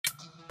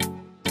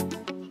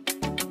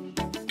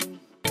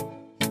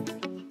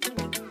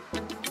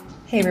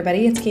Hey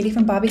everybody, it's Katie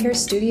from Bobby Hair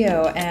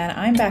Studio, and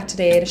I'm back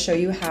today to show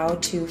you how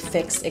to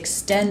fix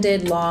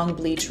extended long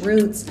bleach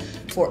roots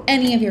for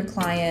any of your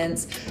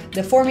clients.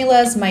 The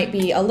formulas might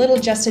be a little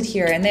adjusted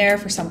here and there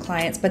for some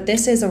clients, but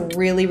this is a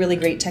really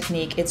great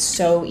technique. It's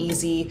so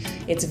easy,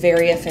 it's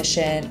very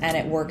efficient, and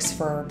it works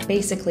for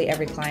basically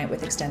every client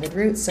with extended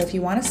roots. So if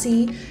you want to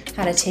see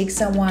how to take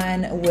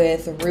someone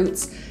with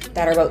roots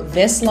that are about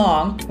this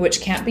long, which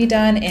can't be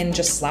done in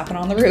just slapping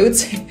on the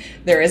roots,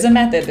 there is a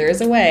method, there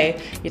is a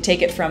way. You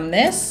take it from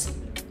this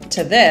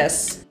to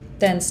this,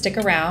 then stick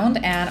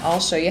around and I'll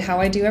show you how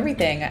I do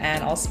everything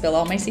and I'll spill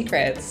all my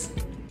secrets.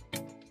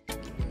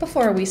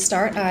 Before we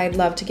start, I'd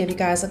love to give you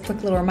guys a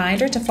quick little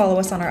reminder to follow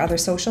us on our other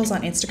socials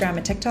on Instagram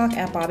and TikTok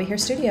at Bobby Hair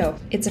Studio.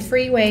 It's a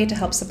free way to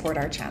help support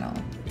our channel.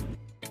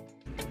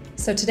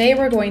 So today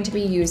we're going to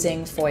be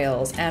using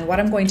foils, and what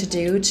I'm going to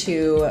do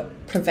to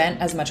prevent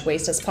as much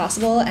waste as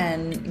possible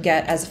and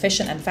get as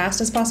efficient and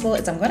fast as possible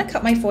is I'm going to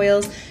cut my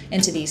foils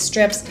into these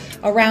strips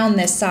around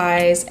this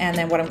size, and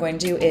then what I'm going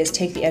to do is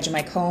take the edge of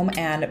my comb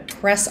and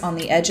press on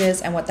the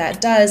edges, and what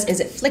that does is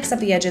it flicks up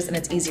the edges and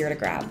it's easier to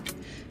grab.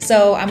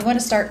 So I'm going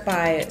to start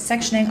by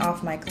sectioning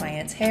off my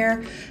client's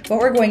hair. What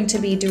we're going to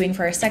be doing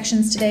for our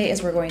sections today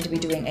is we're going to be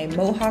doing a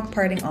mohawk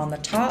parting on the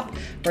top.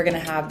 We're going to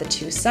have the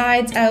two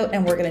sides out,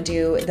 and we're going to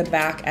do the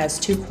back as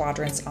two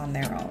quadrants on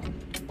their own.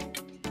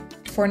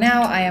 For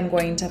now, I am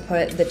going to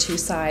put the two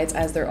sides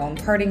as their own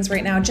partings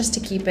right now, just to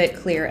keep it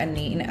clear and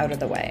neat and out of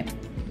the way.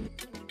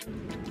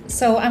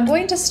 So I'm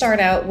going to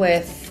start out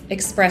with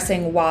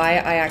expressing why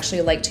I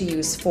actually like to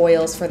use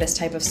foils for this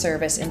type of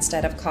service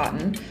instead of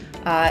cotton.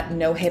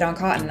 No hate on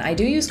cotton. I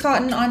do use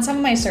cotton on some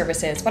of my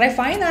services, but I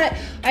find that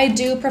I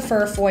do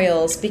prefer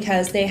foils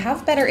because they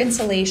have better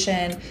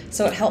insulation,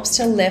 so it helps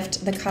to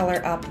lift the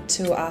color up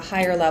to a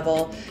higher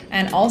level.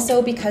 And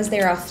also because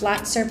they're a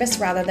flat surface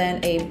rather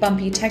than a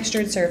bumpy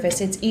textured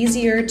surface, it's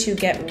easier to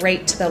get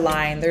right to the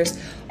line. There's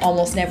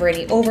almost never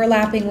any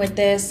overlapping with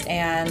this,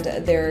 and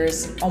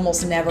there's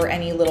almost never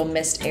any little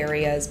missed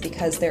areas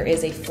because there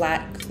is a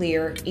flat,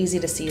 clear, easy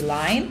to see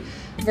line.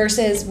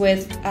 Versus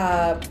with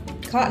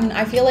cotton,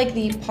 I feel like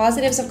the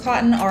positives of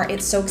cotton are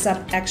it soaks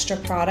up extra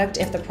product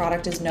if the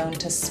product is known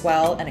to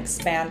swell and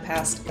expand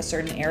past a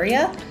certain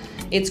area.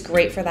 It's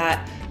great for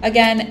that.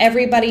 Again,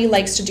 everybody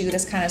likes to do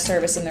this kind of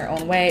service in their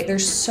own way.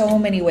 There's so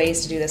many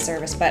ways to do this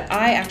service, but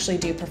I actually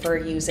do prefer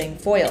using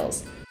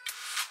foils.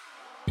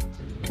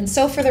 And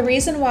so for the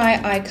reason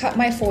why I cut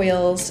my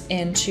foils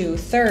into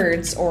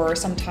thirds or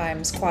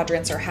sometimes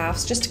quadrants or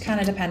halves, just kind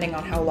of depending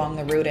on how long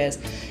the root is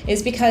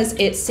because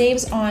it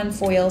saves on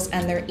foils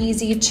and they're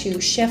easy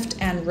to shift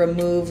and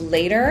remove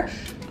later.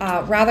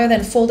 Rather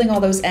than folding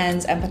all those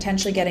ends and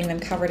potentially getting them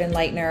covered in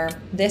lightener,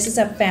 this is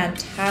a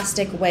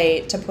fantastic way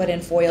to put in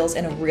foils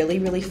in a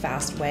really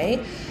fast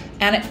way.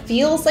 And it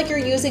feels like you're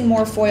using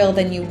more foil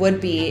than you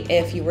would be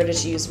if you were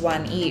to use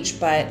one each,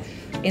 but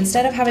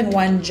instead of having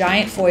one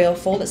giant foil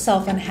fold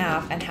itself in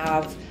half and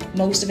have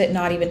most of it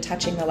not even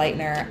touching the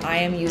lightener, I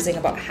am using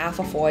about half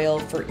a foil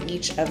for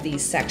each of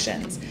these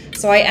sections.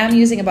 So I am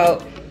using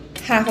about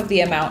half of the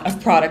amount of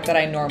product that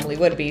I normally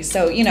would be.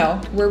 So, you know,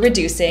 we're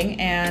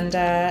reducing, and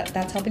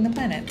that's helping the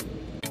planet.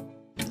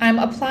 I'm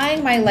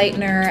applying my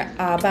lightener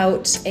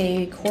about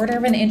 1/4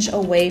 of an inch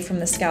away from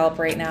the scalp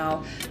right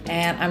now,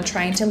 and I'm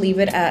trying to leave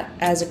it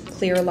as a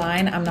clear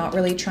line. I'm not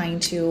really trying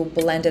to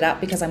blend it up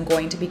because I'm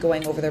going to be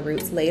going over the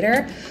roots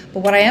later.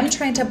 But what I am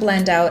trying to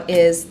blend out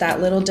is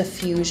that little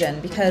diffusion,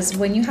 because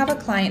when you have a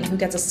client who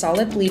gets a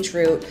solid bleach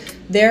root,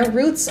 their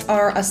roots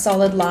are a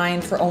solid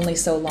line for only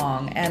so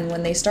long. And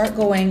when they start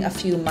going a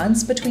few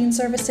months between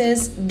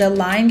services, the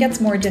line gets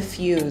more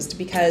diffused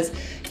because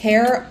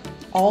hair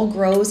all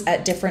grows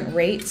at different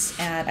rates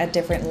and at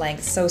different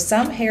lengths. So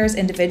some hairs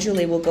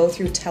individually will go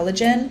through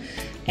telogen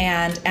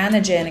and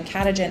anagen and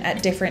catagen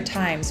at different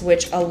times,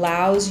 which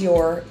allows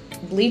your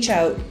bleach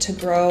out to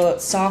grow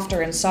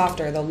softer and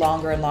softer the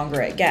longer and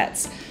longer it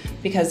gets,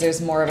 because there's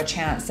more of a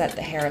chance that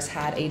the hair has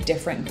had a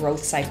different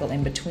growth cycle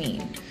in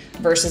between.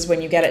 Versus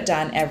when you get it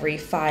done every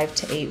 5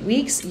 to 8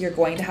 weeks, you're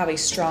going to have a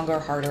stronger,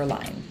 harder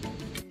line.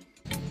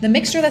 The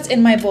mixture that's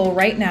in my bowl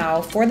right now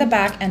for the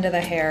back end of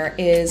the hair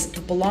is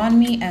Blonde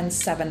Me and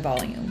 7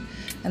 volume.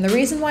 And the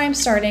reason why I'm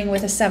starting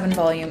with a 7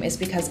 volume is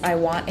because I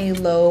want a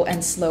low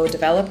and slow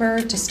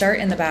developer to start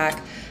in the back,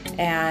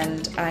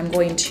 and I'm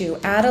going to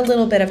add a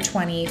little bit of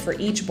 20 for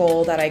each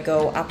bowl that I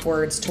go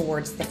upwards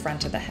towards the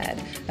front of the head.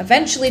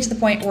 Eventually to the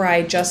point where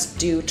I just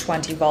do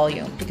 20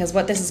 volume, because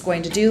what this is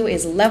going to do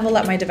is level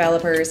up my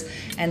developers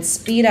and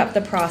speed up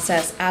the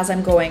process as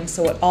I'm going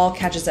so it all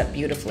catches up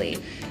beautifully.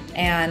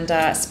 And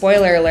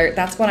spoiler alert,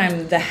 that's what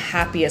I'm the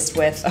happiest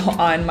with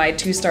on my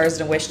 2 stars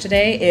and a wish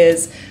today,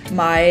 is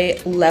my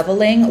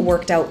leveling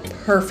worked out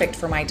perfect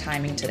for my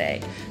timing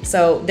today.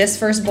 So this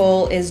first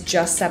bowl is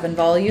just 7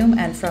 volume,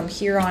 and from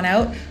here on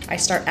out, I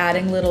start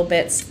adding little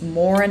bits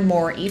more and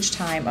more each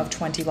time of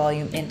 20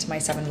 volume into my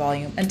 7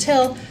 volume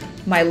until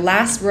my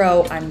last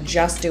row, I'm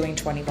just doing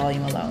 20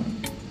 volume alone.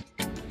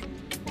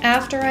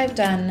 After I've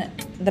done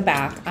the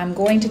back, I'm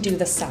going to do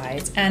the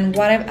sides. And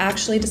what I've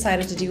actually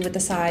decided to do with the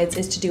sides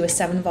is to do a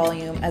 7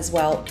 volume as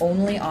well,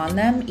 only on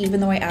them, even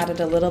though I added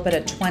a little bit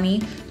of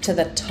 20 to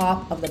the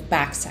top of the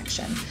back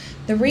section.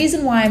 The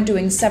reason why I'm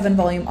doing 7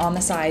 volume on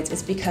the sides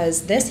is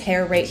because this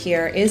hair right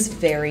here is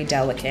very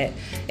delicate.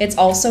 It's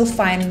also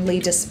finely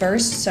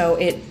dispersed, so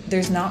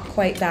there's not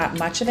quite that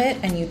much of it,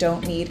 and you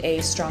don't need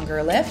a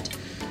stronger lift.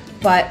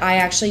 But I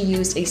actually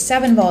used a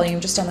 7 volume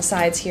just on the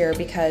sides here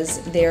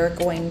because they're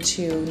going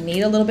to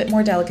need a little bit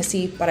more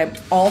delicacy, but I'm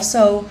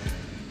also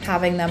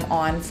having them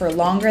on for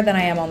longer than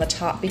I am on the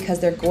top because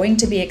they're going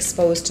to be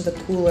exposed to the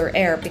cooler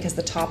air because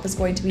the top is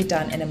going to be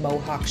done in a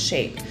mohawk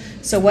shape.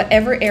 So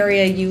whatever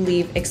area you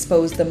leave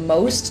exposed the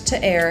most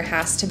to air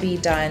has to be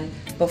done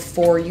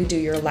before you do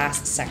your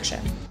last section.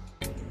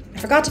 I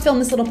forgot to film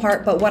this little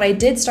part, but what I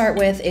did start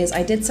with is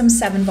I did some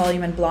 7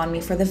 volume and Blonde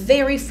Me for the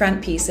very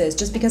front pieces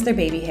just because they're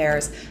baby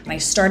hairs, and I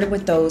started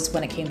with those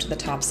when it came to the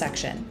top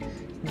section.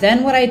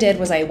 Then what I did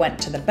was I went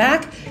to the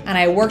back and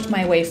I worked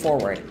my way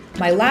forward.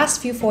 My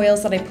last few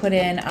foils that I put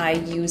in, I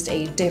used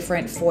a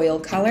different foil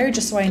color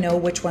just so I know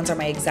which ones are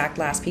my exact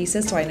last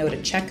pieces, so I know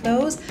to check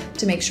those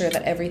to make sure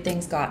that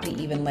everything's got the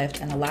even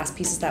lift and the last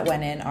pieces that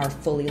went in are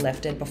fully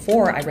lifted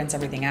before I rinse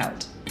everything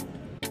out.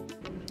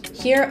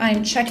 Here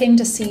I'm checking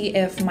to see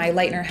if my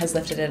lightener has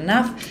lifted it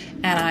enough,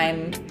 and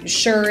I'm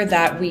sure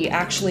that we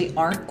actually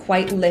aren't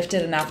quite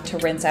lifted enough to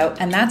rinse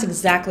out, and that's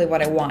exactly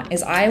what I want,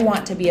 is I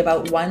want to be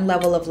about 1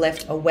 level of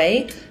lift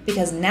away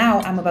because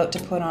now I'm about to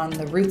put on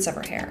the roots of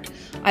her hair.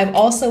 I've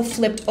also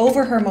flipped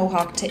over her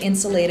mohawk to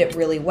insulate it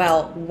really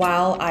well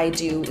while I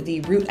do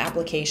the root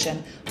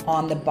application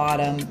on the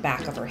bottom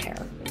back of her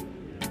hair.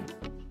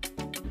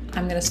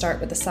 I'm going to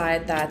start with the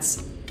side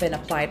that's been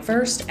applied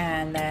first,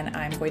 and then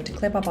I'm going to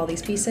clip up all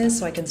these pieces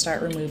so I can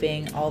start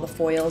removing all the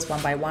foils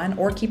one by one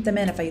or keep them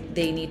in if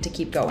they need to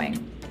keep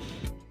going.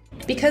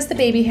 Because the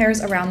baby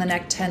hairs around the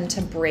neck tend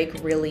to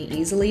break really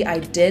easily, I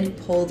did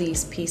pull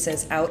these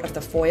pieces out of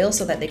the foil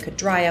so that they could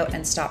dry out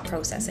and stop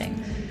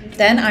processing.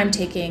 Then I'm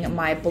taking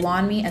my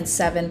Blonde Me and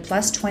 7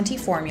 plus 20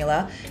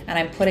 formula and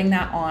I'm putting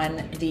that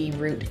on the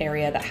root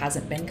area that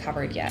hasn't been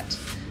covered yet.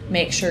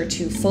 Make sure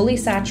to fully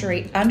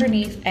saturate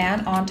underneath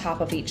and on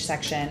top of each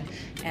section,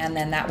 and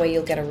then that way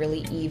you'll get a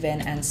really even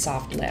and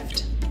soft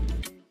lift.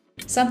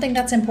 Something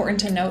that's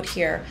important to note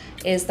here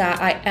is that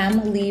I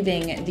am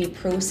leaving the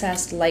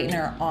processed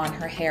lightener on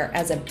her hair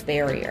as a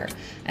barrier.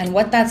 And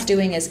what that's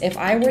doing is if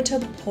I were to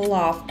pull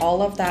off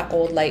all of that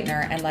old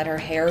lightener and let her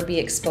hair be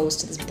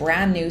exposed to this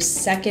brand new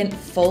second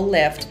full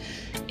lift,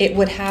 it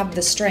would have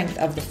the strength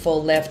of the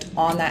full lift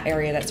on that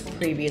area that's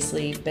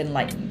previously been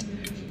lightened.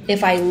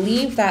 If I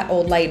leave that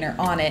old lightener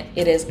on it,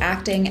 it is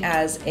acting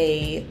as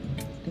a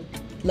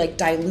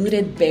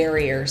diluted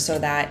barrier so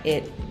that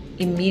it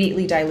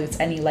immediately dilutes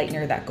any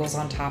lightener that goes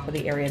on top of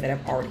the area that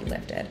I've already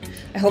lifted.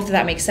 I hope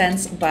that makes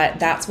sense, but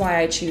that's why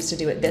I choose to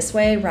do it this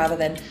way rather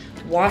than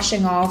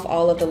washing off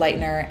all of the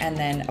lightener and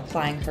then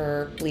applying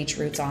her bleach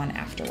roots on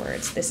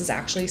afterwards. This is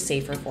actually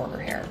safer for her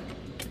hair.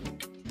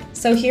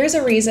 So here's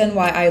a reason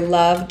why I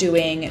love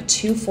doing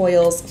 2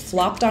 foils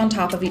flopped on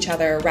top of each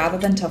other rather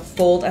than to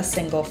fold a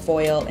single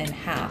foil in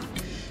half.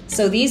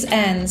 So these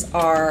ends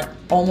are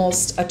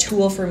almost a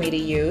tool for me to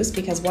use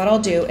because what I'll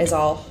do is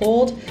I'll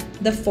hold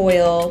the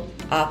foil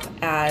up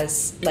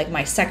as like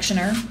my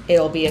sectioner.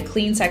 It'll be a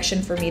clean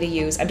section for me to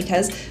use, and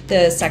because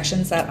the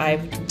sections that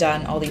I've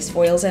done all these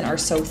foils in are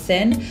so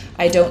thin,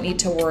 I don't need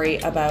to worry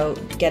about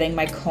getting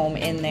my comb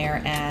in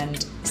there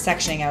and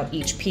sectioning out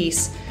each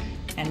piece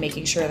and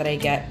making sure that I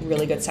get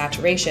really good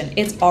saturation.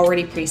 It's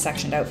already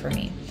pre-sectioned out for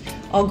me.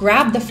 I'll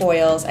grab the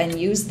foils and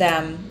use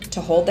them to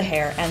hold the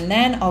hair, and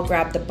then I'll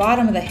grab the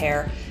bottom of the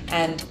hair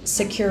and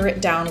secure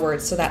it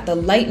downwards so that the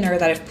lightener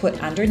that I've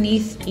put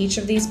underneath each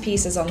of these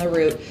pieces on the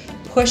root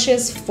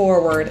pushes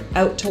forward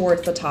out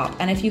towards the top.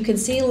 And if you can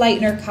see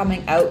lightener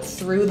coming out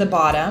through the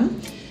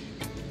bottom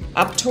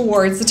up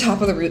towards the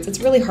top of the roots, it's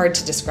really hard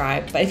to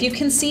describe, but if you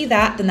can see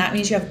that, then that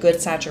means you have good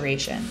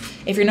saturation.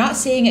 If you're not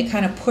seeing it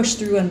kind of push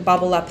through and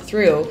bubble up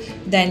through,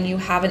 then you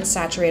haven't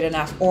saturated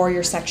enough or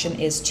your section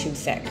is too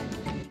thick.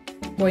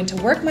 I'm going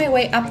to work my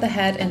way up the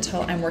head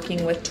until I'm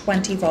working with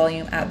 20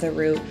 volume at the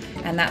root,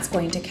 and that's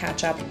going to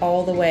catch up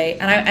all the way.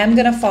 And I am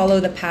going to follow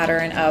the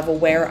pattern of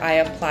where I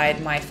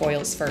applied my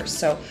foils first.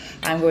 So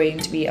I'm going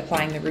to be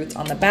applying the roots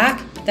on the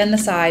back, then the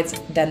sides,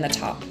 then the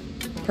top,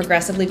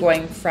 progressively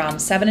going from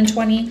 7 and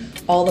 20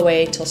 all the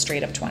way till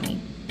straight up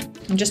 20.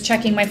 I'm just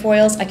checking my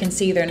foils. I can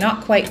see they're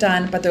not quite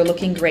done, but they're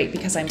looking great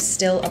because I'm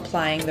still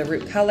applying the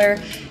root color,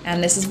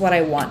 and this is what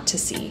I want to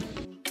see.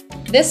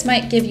 This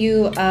might give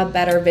you a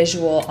better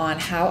visual on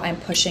how I'm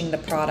pushing the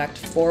product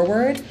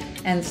forward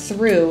and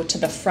through to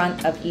the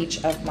front of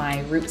each of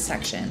my root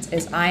sections,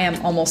 as I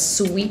am almost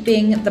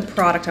sweeping the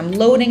product. I'm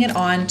loading it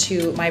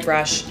onto my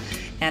brush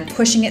and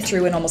pushing it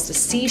through in almost a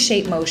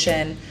C-shaped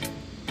motion,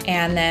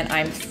 and then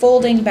I'm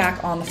folding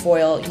back on the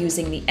foil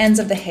using the ends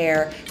of the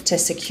hair to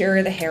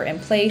secure the hair in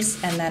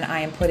place, and then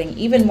I am putting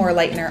even more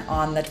lightener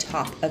on the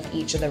top of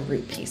each of the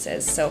root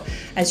pieces. So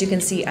as you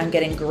can see, I'm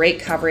getting great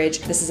coverage.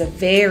 This is a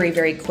very,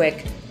 very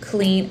quick,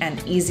 clean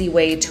and easy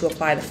way to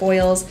apply the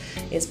foils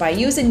is by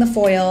using the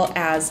foil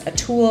as a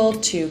tool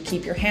to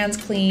keep your hands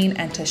clean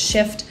and to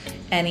shift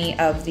any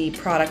of the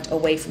product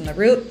away from the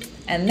root,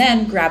 and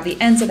then grab the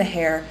ends of the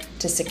hair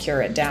to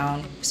secure it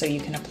down so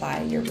you can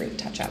apply your root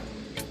touch-up.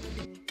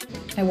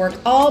 I work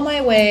all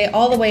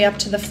the way up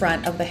to the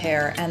front of the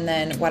hair, and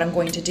then what I'm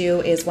going to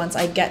do is once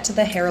I get to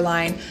the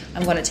hairline,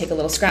 I'm going to take a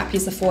little scrap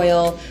piece of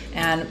foil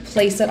and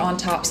place it on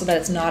top so that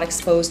it's not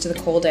exposed to the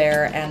cold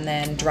air and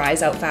then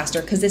dries out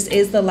faster, because this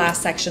is the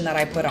last section that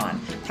I put on.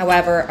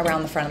 However,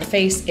 around the front of the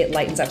face, it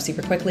lightens up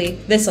super quickly.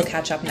 This will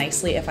catch up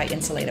nicely if I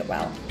insulate it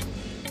well.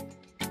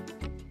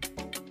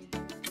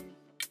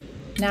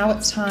 Now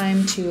it's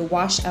time to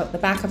wash out the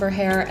back of her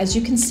hair. As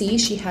you can see,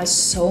 she has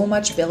so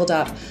much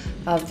buildup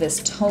of this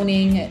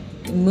toning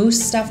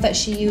mousse stuff that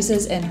she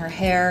uses in her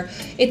hair.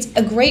 It's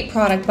a great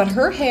product, but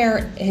her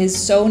hair is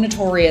so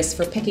notorious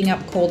for picking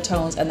up cold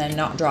tones and then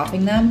not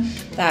dropping them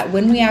that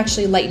when we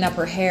actually lighten up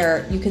her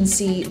hair, you can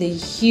see the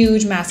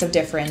huge, massive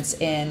difference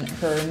in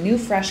her new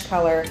fresh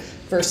color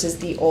versus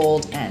the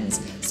old ends.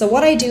 So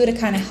what I do to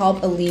kind of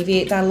help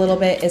alleviate that a little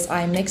bit is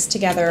I mix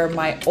together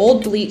my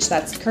old bleach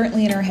that's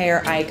currently in her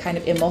hair. I kind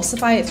of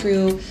emulsify it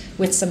through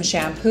with some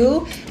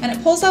shampoo, and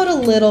it pulls out a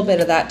little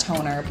bit of that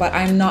toner, but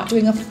I'm not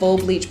doing a full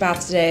bleach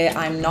bath today.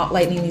 I'm not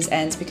lightening these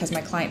ends because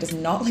my client does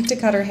not like to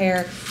cut her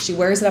hair. She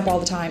wears it up all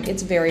the time.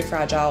 It's very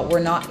fragile. We're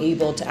not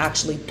able to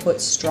actually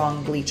put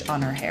strong bleach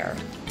on her hair.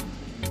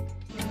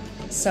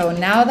 So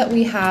now that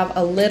we have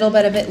a little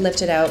bit of it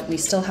lifted out, we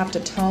still have to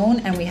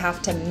tone and we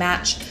have to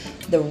match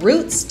the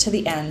roots to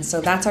the ends. So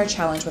that's our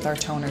challenge with our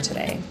toner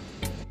today.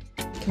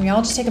 Can we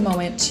all just take a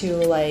moment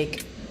to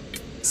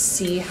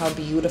see how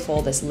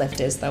beautiful this lift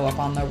is though up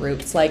on the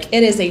roots? Like,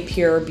 it is a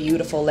pure,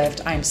 beautiful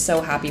lift. I'm so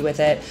happy with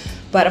it.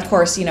 But of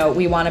course, you know,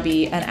 we want to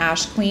be an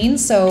ash queen.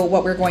 So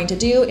what we're going to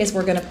do is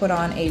we're going to put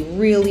on a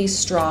really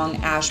strong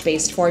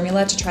ash-based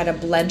formula to try to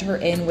blend her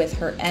in with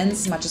her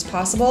ends as much as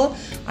possible.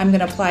 I'm going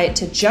to apply it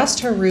to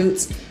just her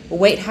roots,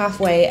 wait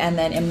halfway, and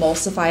then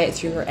emulsify it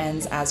through her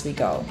ends as we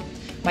go.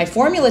 My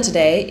formula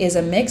today is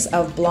a mix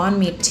of Blonde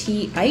Me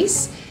Tea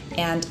Ice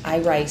and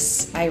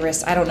iris,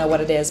 I don't know what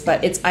it is,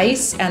 but it's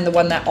ice, and the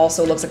one that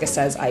also looks like it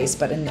says ice,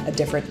 but in a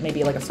different,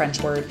 maybe like a French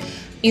word.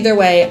 Either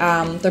way,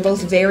 they're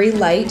both very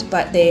light,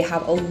 but they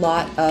have a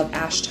lot of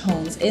ash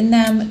tones in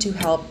them to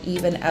help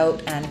even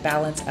out and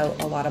balance out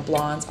a lot of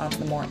blondes onto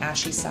the more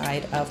ashy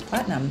side of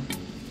platinum.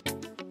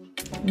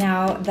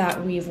 Now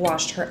that we've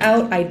washed her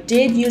out, I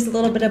did use a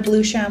little bit of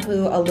blue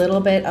shampoo, a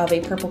little bit of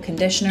a purple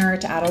conditioner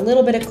to add a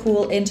little bit of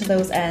cool into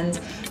those ends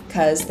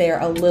because they're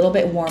a little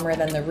bit warmer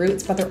than the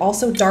roots, but they're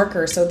also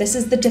darker. So this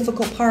is the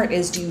difficult part,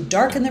 is do you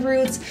darken the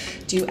roots?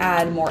 Do you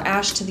add more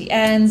ash to the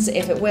ends?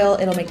 If it will,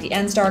 it'll make the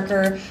ends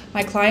darker.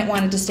 My client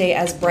wanted to stay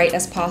as bright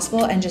as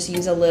possible and just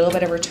use a little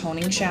bit of her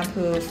toning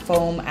shampoo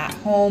foam at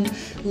home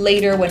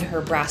later when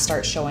her brass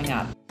starts showing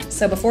up.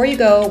 So before you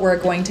go, we're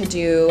going to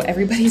do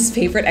everybody's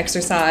favorite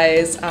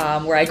exercise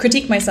where I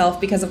critique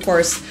myself because, of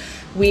course,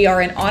 we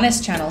are an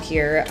honest channel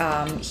here.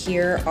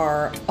 Here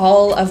are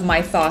all of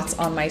my thoughts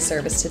on my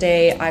service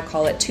today. I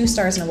call it 2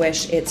 stars and a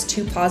wish. It's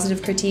 2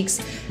 positive critiques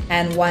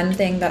and 1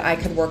 thing that I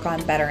could work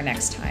on better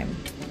next time.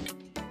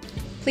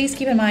 Please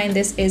keep in mind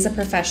this is a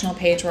professional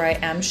page where I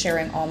am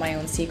sharing all my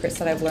own secrets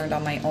that I've learned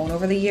on my own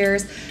over the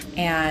years,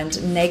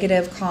 and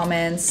negative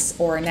comments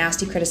or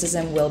nasty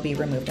criticism will be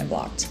removed and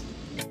blocked.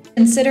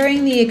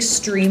 Considering the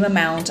extreme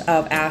amount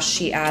of ash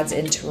she adds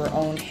into her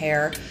own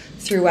hair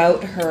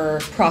throughout her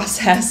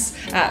process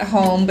at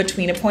home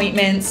between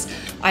appointments,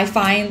 I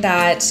find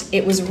that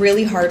it was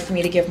really hard for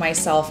me to give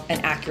myself an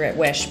accurate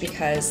wish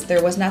because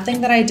there was nothing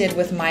that I did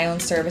with my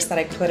own service that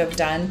I could have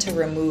done to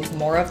remove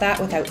more of that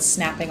without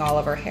snapping all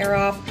of her hair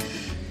off.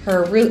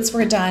 Her roots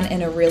were done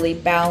in a really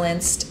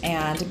balanced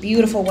and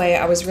beautiful way.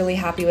 I was really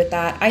happy with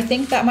that. I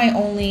think that my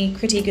only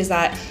critique is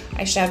that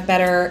I should have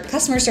better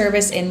customer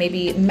service in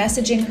maybe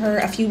messaging her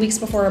a few weeks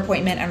before her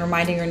appointment and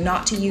reminding her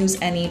not to use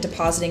any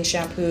depositing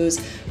shampoos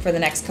for the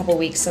next couple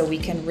weeks so we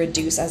can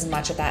reduce as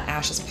much of that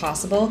ash as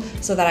possible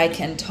so that I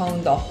can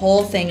tone the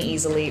whole thing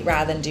easily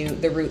rather than do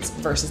the roots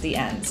versus the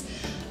ends.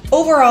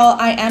 Overall,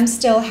 I am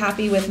still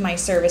happy with my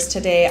service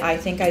today. I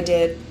think I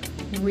did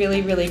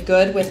really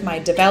good with my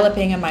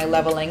developing and my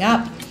leveling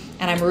up,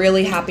 and I'm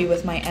really happy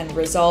with my end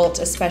result,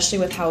 especially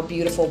with how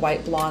beautiful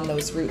white blonde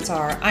those roots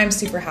are. I'm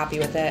super happy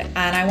with it,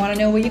 and I want to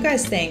know what you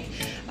guys think.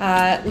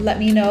 Let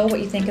me know what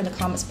you think in the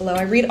comments below.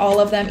 I read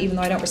all of them, even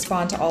though I don't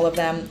respond to all of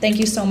them. Thank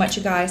you so much,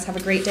 you guys. Have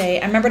a great day,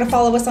 and remember to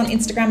follow us on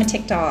Instagram and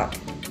TikTok.